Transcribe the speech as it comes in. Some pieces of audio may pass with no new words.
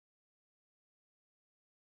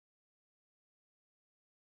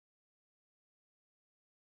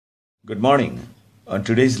Good morning. On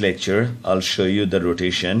today's lecture, I'll show you the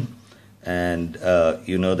rotation, and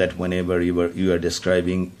you know that whenever you are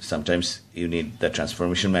describing, sometimes you need the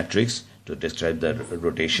transformation matrix to describe the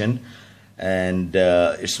rotation, and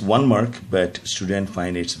it's 1 mark, but students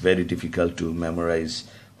find it's very difficult to memorize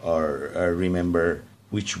or remember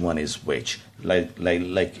which one is which. Like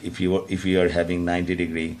if you are having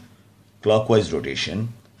 90-degree clockwise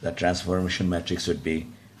rotation, the transformation matrix would be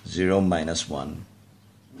 0 minus 1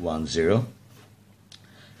 1 0.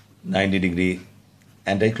 90-degree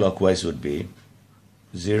anti-clockwise would be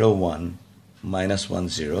 0 1 minus 1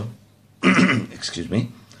 0. Excuse me.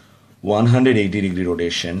 180-degree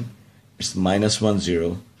rotation, it's minus 1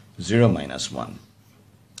 0 0 minus 1.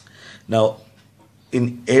 Now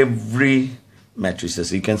in every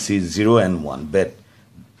matrices you can see 0 and 1, but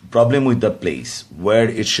problem with the place where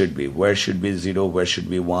it should be, where should be 0, where should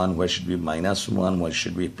be 1, where should be minus 1, where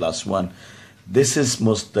should be plus 1. This is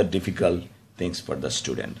most the difficult things for the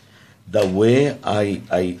student. The way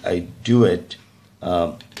I do it,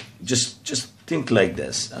 just think like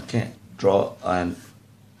this. Okay, draw on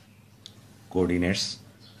coordinates,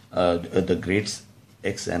 the grids,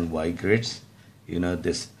 x and y grids. You know,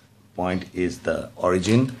 this point is the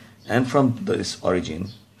origin, and from this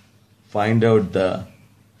origin, find out the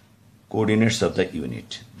coordinates of the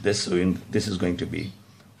unit. This is going to be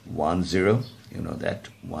 1 0. You know that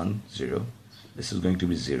 1 0. This is going to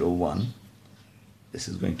be 0 1. This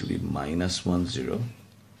is going to be minus 1 0,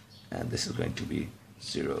 and this is going to be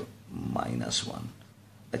 0 minus 1.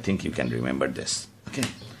 I think you can remember this. Okay.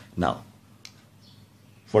 Now,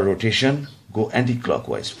 for rotation, go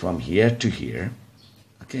anti-clockwise from here to here.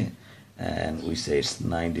 Okay, and we say it's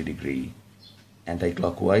 90-degree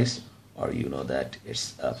anti-clockwise, or you know that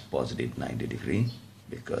it's a positive 90-degree,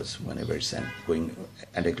 because whenever it's going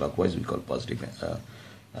anti-clockwise, we call positive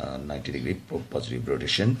 90-degree positive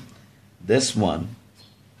rotation. This one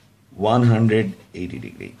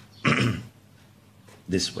 180-degree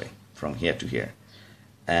this way from here to here,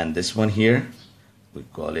 and this one here we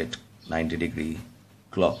call it 90-degree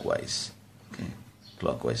clockwise. Okay,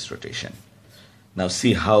 clockwise rotation. Now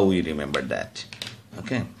see how we remember that.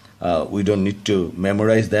 Okay, we don't need to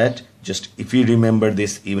memorize that. Just if you remember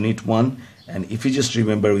this unit 1, and if you just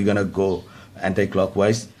remember we're gonna go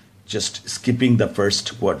anti-clockwise, just skipping the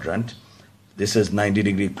first quadrant. This is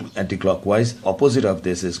 90-degree anti-clockwise. Opposite of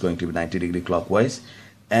this is going to be 90-degree clockwise,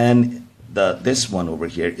 and this one over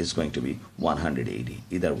here is going to be 180.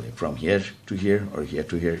 Either way, from here to here or here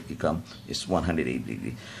to here, you come, it's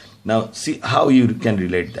 180-degree. Now see how you can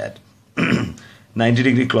relate that.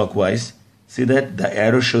 90-degree clockwise. See that the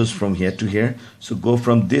arrow shows from here to here. So go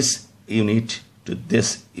from this unit to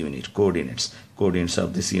this unit. Coordinates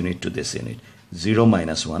of this unit to this unit. 0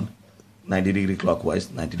 minus 1. 90-degree clockwise.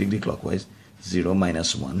 90-degree clockwise. 0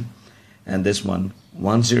 minus 1, and this one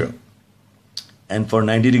 1 0. And for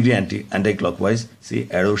 90-degree anti-clockwise, see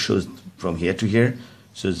arrow shows from here to here,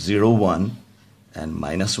 so 0 1 and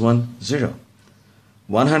minus 1 0.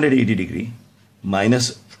 180-degree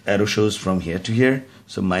minus arrow shows from here to here,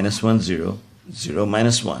 so minus 1 0 0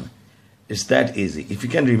 minus 1. It's that easy. If you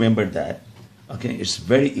can remember that, okay, it's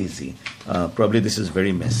very easy. Probably this is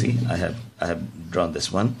very messy. I have drawn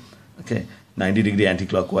this one. Okay, 90-degree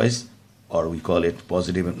anti-clockwise, or we call it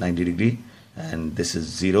positive 90-degree, and this is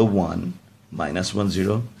 0 1 minus 1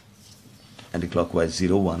 0, anti-clockwise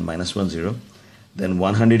 0 1 minus 1 0. Then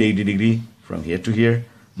 180-degree from here to here,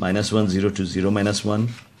 minus 1 0 to 0 minus 1,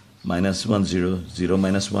 minus 1 0 0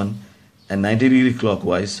 minus 1, and 90-degree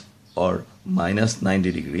clockwise, or minus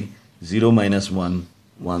 90-degree 0 minus 1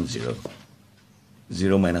 1 0,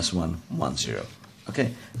 0 minus 1 1 0.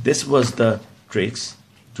 Okay, this was the tricks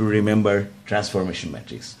to remember transformation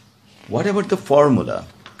matrix. What about the formula?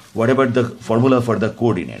 What about the formula for the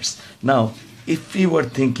coordinates? Now, if you were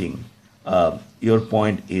thinking your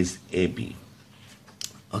point is AB,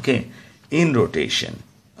 okay, in rotation,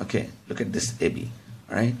 okay, look at this AB,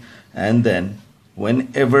 all right, and then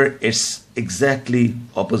whenever it's exactly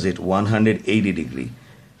opposite 180-degree,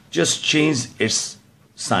 just change its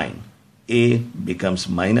sign. A becomes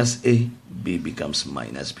minus A, B becomes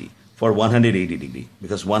minus B for 180-degree,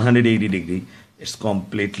 because 180-degree is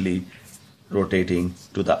completely rotating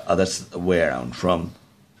to the other way around, from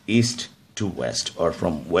east to west or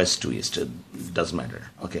from west to east. It doesn't matter.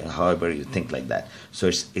 Okay, however you think like that. So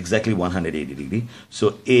it's exactly 180-degree.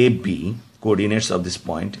 So AB, coordinates of this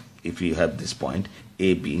point, if you have this point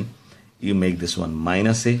AB, you make this one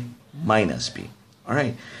minus A minus B. All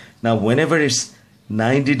right. Now whenever it's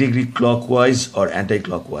 90-degree clockwise or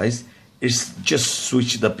anti-clockwise, it's just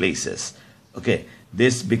switch the places. Okay,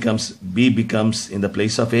 this becomes, B becomes in the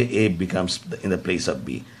place of A becomes in the place of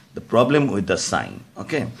B. the problem with the sign.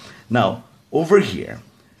 Okay, now over here,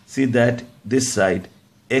 see that this side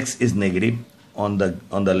x is negative, on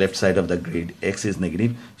the left side of the grid x is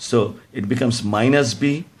negative, so it becomes minus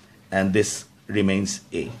b, and this remains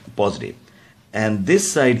a positive. And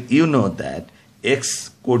this side, you know that x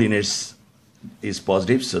coordinates is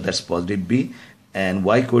positive, so that's positive b, and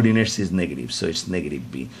y coordinates is negative, so it's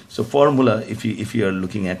negative b. So formula, if you are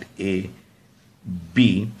looking at a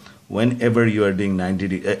b, whenever you are doing 90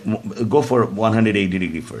 degree, go for 180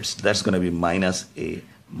 degree first. That's going to be minus a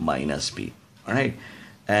minus b. All right,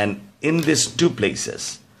 and in these two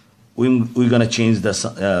places, we're going to change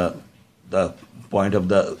the point of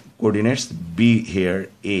the coordinates, b here,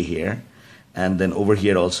 a here, and then over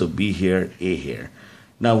here also b here, a here.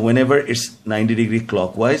 Now whenever it's 90 degree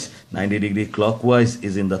clockwise, 90 degree clockwise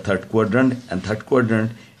is in the third quadrant, and third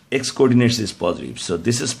quadrant x coordinates is positive, so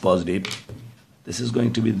this is positive, this is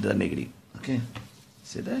going to be the negative. Okay,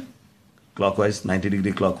 see that? Clockwise, 90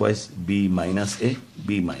 degree clockwise, b minus a,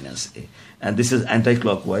 b minus a, and this is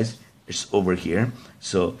anti-clockwise, it's over here,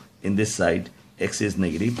 so in this side x is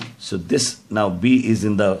negative, so this, now b is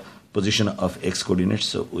in the position of x coordinates,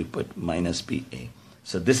 so we put minus ba.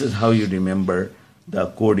 So this is how you remember the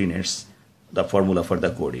coordinates, the formula for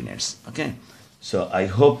the coordinates. Okay, so I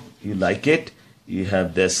hope you like it. You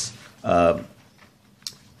have this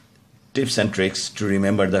tips and tricks to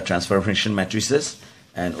remember the transformation matrices,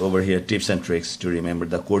 and over here tips and tricks to remember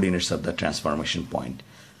the coordinates of the transformation point.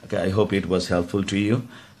 Okay, I hope it was helpful to you.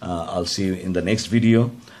 I'll see you in the next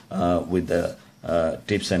video with the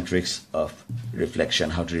tips and tricks of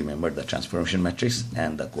reflection, how to remember the transformation matrix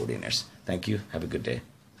and the coordinates. Thank you. Have a good day.